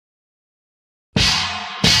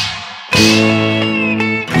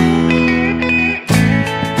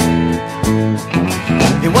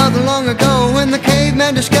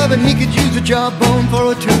man discovered he could use a jawbone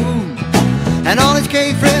for a tool. And all his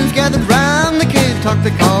cave friends gathered round the cave talk,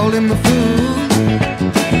 they called him a fool.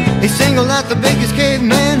 He singled out the biggest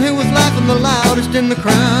caveman who was laughing the loudest in the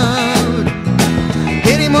crowd.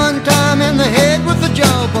 Hit him one time in the head with a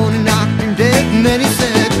jawbone and knocked him dead. And then he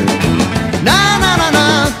said, nah, nah, nah,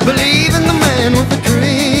 nah, believe in the man with a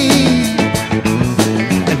dream.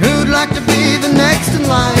 And who'd like to be the next in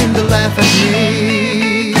line to laugh at me?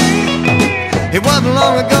 It wasn't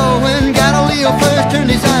long ago when Galileo first turned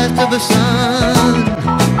his eyes to the sun,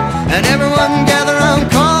 and everyone gathered around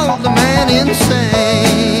called the man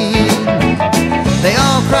insane. They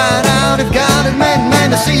all cried out, if God had made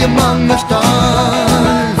man to see among the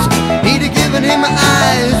stars, he'd have given him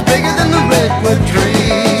eyes bigger than the redwood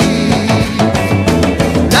tree.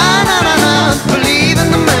 Nah, nah, nah, nah, believe in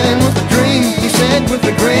the man with the dream, he said with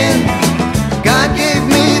a grin. God gave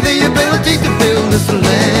me the ability to build this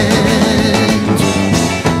land.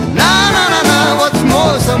 Nah, nah, nah, nah, what's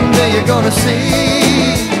more, someday you're gonna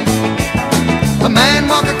see a man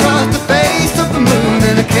walk across